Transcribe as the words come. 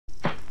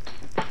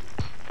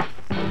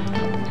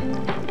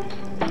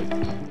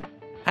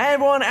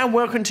everyone, and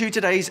welcome to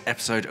today's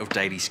episode of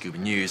Daily Scuba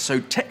News. So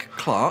Tec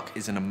Clark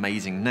is an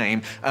amazing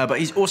name, but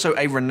he's also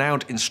a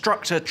renowned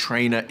instructor,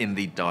 trainer in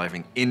the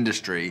diving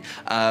industry.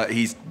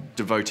 He's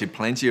devoted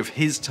plenty of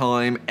his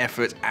time,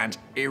 effort, and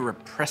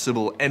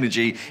irrepressible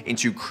energy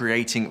into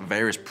creating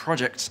various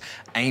projects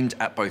aimed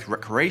at both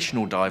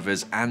recreational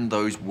divers and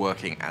those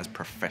working as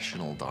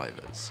professional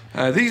divers.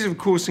 These, of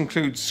course,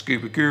 include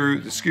Scuba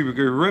Guru, the Scuba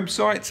Guru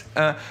website,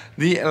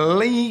 the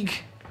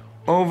League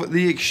of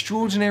the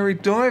Extraordinary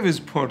Divers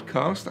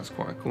podcast, that's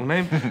quite a cool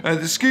name,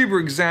 the Scuba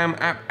Exam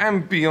app,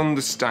 and Beyond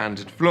the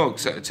Standard vlog,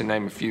 so to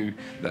name a few.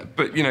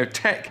 But, you know,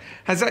 Tec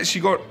has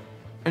actually got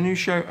a new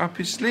show up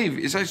his sleeve.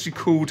 It's actually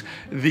called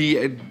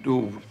the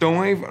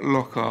Dive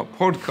Locker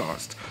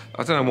podcast.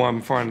 I don't know why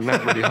I'm finding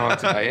that really hard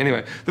today.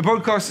 Anyway, the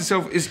podcast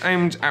itself is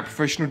aimed at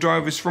professional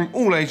divers from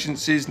all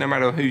agencies, no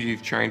matter who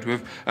you've trained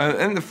with.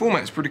 And the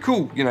format's pretty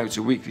cool. You know, it's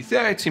a weekly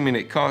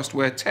 30-minute cast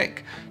where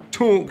Tec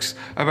talks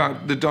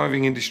about the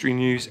diving industry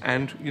news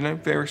and, you know,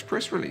 various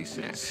press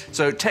releases.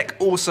 So Tec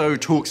also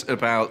talks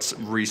about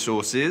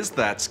resources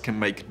that can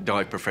make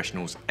dive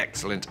professionals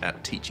excellent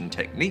at teaching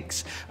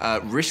techniques,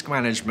 risk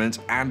management,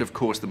 and of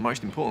course the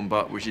most important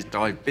part, which is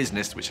dive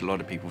business, which a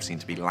lot of people seem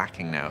to be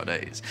lacking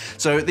nowadays.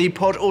 So the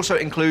pod also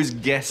includes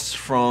guests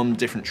from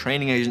different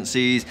training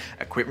agencies,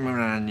 equipment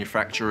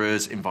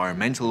manufacturers,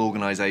 environmental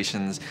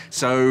organizations.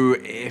 So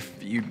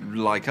if you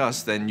like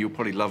us, then you'll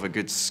probably love a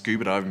good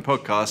scuba diving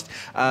podcast.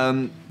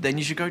 Then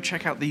you should go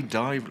check out the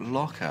Dive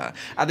Locker.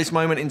 At this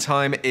moment in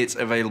time, it's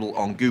available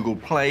on Google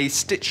Play,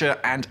 Stitcher,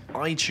 and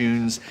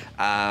iTunes.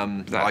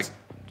 That's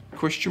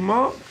question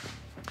mark?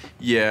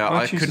 Yeah, iTunes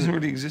I couldn't. doesn't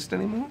really exist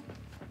anymore?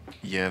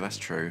 Yeah, that's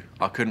true.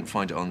 I couldn't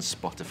find it on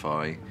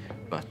Spotify,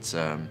 but.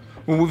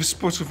 Well, with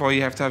Spotify,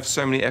 you have to have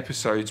so many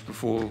episodes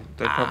before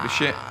they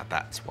publish it.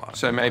 That's why.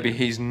 So maybe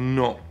he's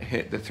not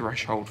hit the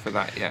threshold for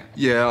that yet.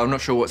 Yeah, I'm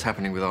not sure what's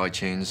happening with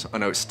iTunes. I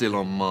know it's still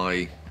on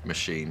my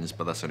machines,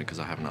 but that's only because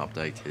I haven't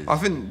updated. I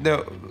think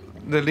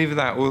they'll either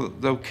that or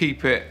they'll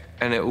keep it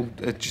and it'll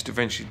just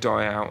eventually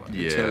die out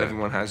until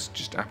everyone has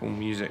just Apple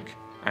Music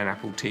and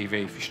Apple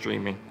TV for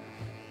streaming.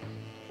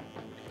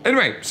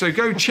 Anyway, so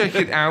go check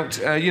it out,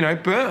 you know,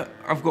 but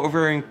I've got a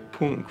very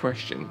important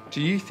question.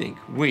 Do you think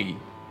we,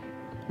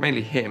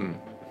 mainly him,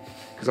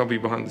 because I'll be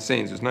behind the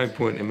scenes, there's no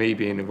point in me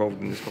being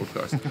involved in this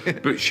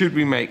podcast, but should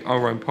we make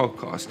our own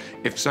podcast?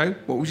 If so,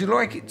 what would you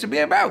like it to be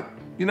about?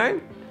 You know?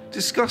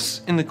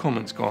 Discuss in the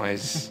comments,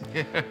 guys.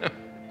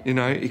 You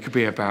know, it could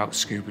be about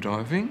scuba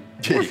diving,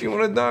 or if you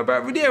want to know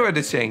about video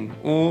editing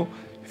or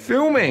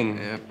filming.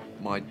 Yeah,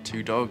 my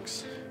 2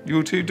 dogs.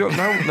 Your 2 dogs?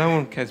 No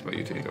one cares about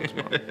your 2 dogs,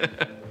 Mark.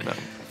 No.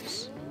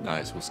 No,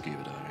 it's all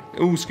scuba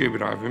diving. All scuba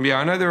diving. Yeah,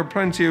 I know there are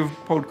plenty of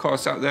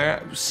podcasts out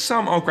there.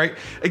 Some are great.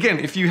 Again,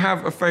 if you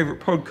have a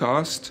favourite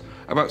podcast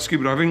about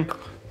scuba diving,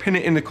 pin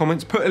it in the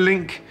comments. Put a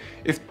link.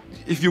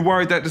 If you're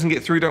worried that doesn't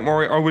get through, don't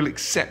worry. I will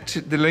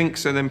accept the link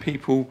so then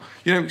people,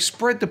 you know,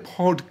 spread the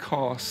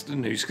podcast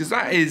news, because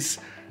that is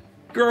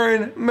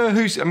growing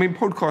mahoos. I mean,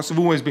 podcasts have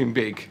always been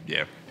big.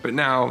 Yeah. But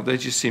now they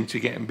just seem to be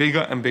getting bigger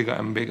and bigger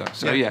and bigger.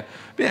 So yeah.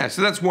 But yeah,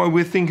 so that's why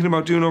we're thinking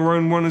about doing our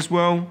own one as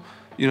well.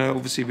 You know,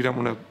 obviously we don't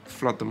want to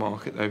flood the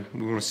market though.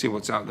 We want to see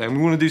what's out there. And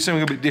we want to do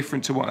something a bit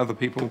different to what other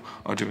people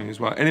are doing as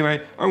well.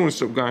 Anyway, I want to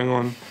stop going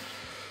on.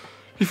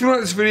 If you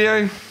like this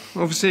video,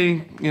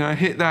 obviously, you know,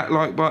 hit that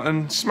like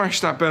button,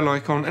 smash that bell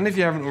icon, and if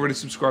you haven't already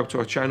subscribed to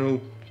our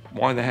channel,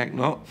 why the heck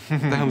not?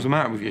 What the hell's the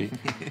matter with you?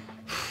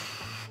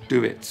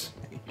 Do it.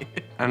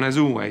 And as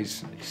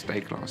always,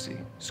 stay classy,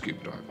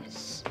 scuba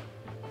divers.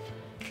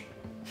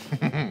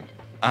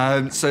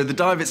 So the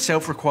dive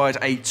itself required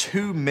a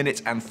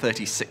 2-minute and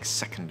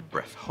 36-second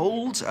breath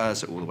hold,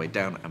 so all the way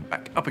down and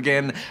back up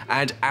again.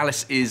 And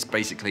Alice is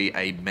basically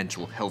a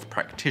mental health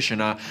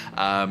practitioner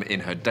in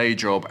her day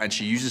job, and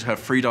she uses her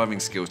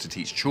freediving skills to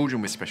teach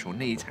children with special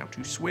needs how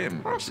to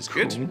swim, which is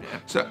good. Yeah.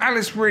 So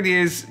Alice really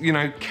is, you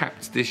know,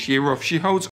 capped this year off. She holds